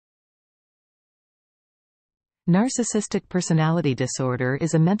Narcissistic personality disorder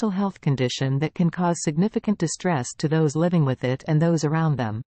is a mental health condition that can cause significant distress to those living with it and those around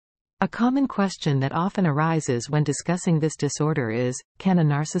them. A common question that often arises when discussing this disorder is, can a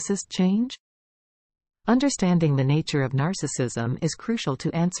narcissist change? Understanding the nature of narcissism is crucial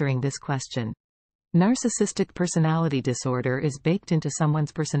to answering this question. Narcissistic personality disorder is baked into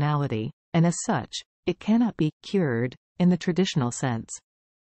someone's personality, and as such, it cannot be cured in the traditional sense.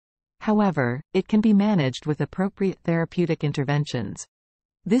 However, it can be managed with appropriate therapeutic interventions.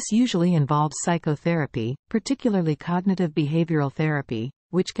 This usually involves psychotherapy, particularly cognitive behavioral therapy,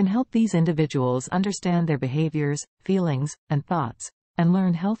 which can help these individuals understand their behaviors, feelings, and thoughts, and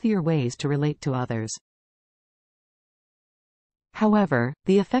learn healthier ways to relate to others. However,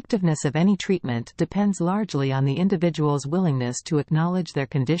 the effectiveness of any treatment depends largely on the individual's willingness to acknowledge their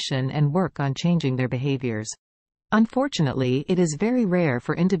condition and work on changing their behaviors. Unfortunately, it is very rare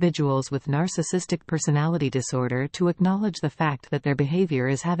for individuals with narcissistic personality disorder to acknowledge the fact that their behavior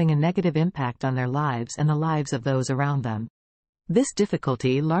is having a negative impact on their lives and the lives of those around them. This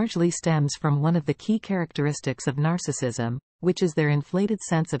difficulty largely stems from one of the key characteristics of narcissism, which is their inflated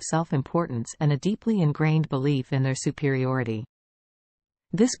sense of self-importance and a deeply ingrained belief in their superiority.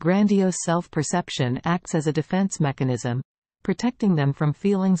 This grandiose self-perception acts as a defense mechanism, protecting them from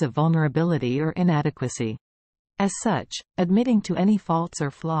feelings of vulnerability or inadequacy. As such, admitting to any faults or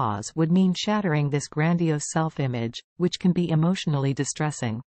flaws would mean shattering this grandiose self-image, which can be emotionally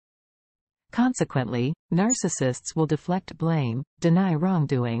distressing. Consequently, narcissists will deflect blame, deny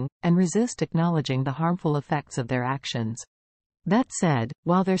wrongdoing, and resist acknowledging the harmful effects of their actions. That said,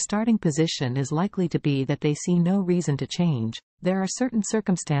 while their starting position is likely to be that they see no reason to change, there are certain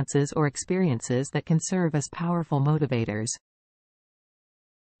circumstances or experiences that can serve as powerful motivators.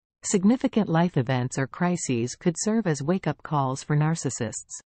 Significant life events or crises could serve as wake-up calls for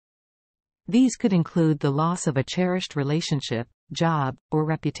narcissists. These could include the loss of a cherished relationship, job, or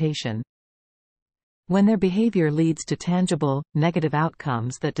reputation. When their behavior leads to tangible, negative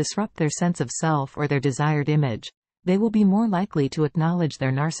outcomes that disrupt their sense of self or their desired image, they will be more likely to acknowledge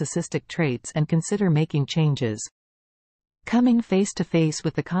their narcissistic traits and consider making changes. Coming face to face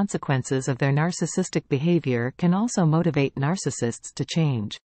with the consequences of their narcissistic behavior can also motivate narcissists to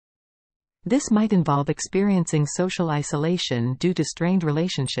change. This might involve experiencing social isolation due to strained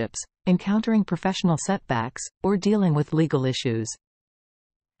relationships, encountering professional setbacks, or dealing with legal issues.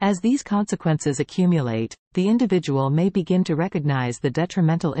 As these consequences accumulate, the individual may begin to recognize the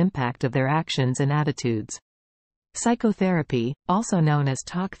detrimental impact of their actions and attitudes. Psychotherapy, also known as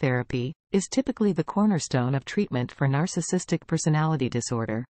talk therapy, is typically the cornerstone of treatment for narcissistic personality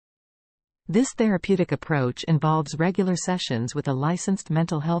disorder. This therapeutic approach involves regular sessions with a licensed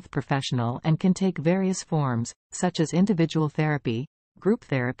mental health professional and can take various forms, such as individual therapy, group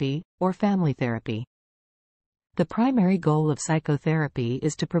therapy, or family therapy. The primary goal of psychotherapy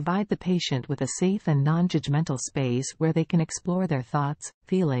is to provide the patient with a safe and non-judgmental space where they can explore their thoughts,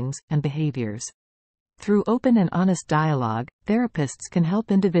 feelings, and behaviors. Through open and honest dialogue, therapists can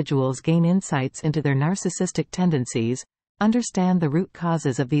help individuals gain insights into their narcissistic tendencies, understand the root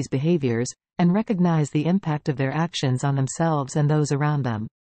causes of these behaviors, and recognize the impact of their actions on themselves and those around them.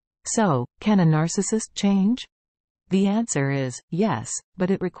 So, can a narcissist change? The answer is yes, but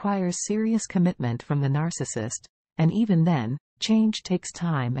it requires serious commitment from the narcissist, and even then, change takes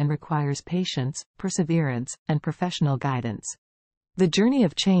time and requires patience, perseverance, and professional guidance. The journey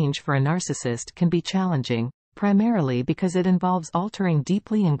of change for a narcissist can be challenging, primarily because it involves altering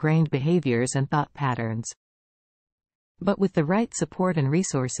deeply ingrained behaviors and thought patterns. But with the right support and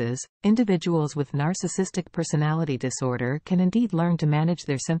resources, individuals with narcissistic personality disorder can indeed learn to manage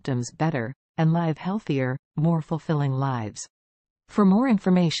their symptoms better, and live healthier, more fulfilling lives. For more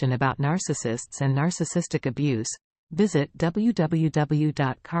information about narcissists and narcissistic abuse, visit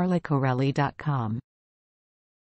www.carlacorelli.com.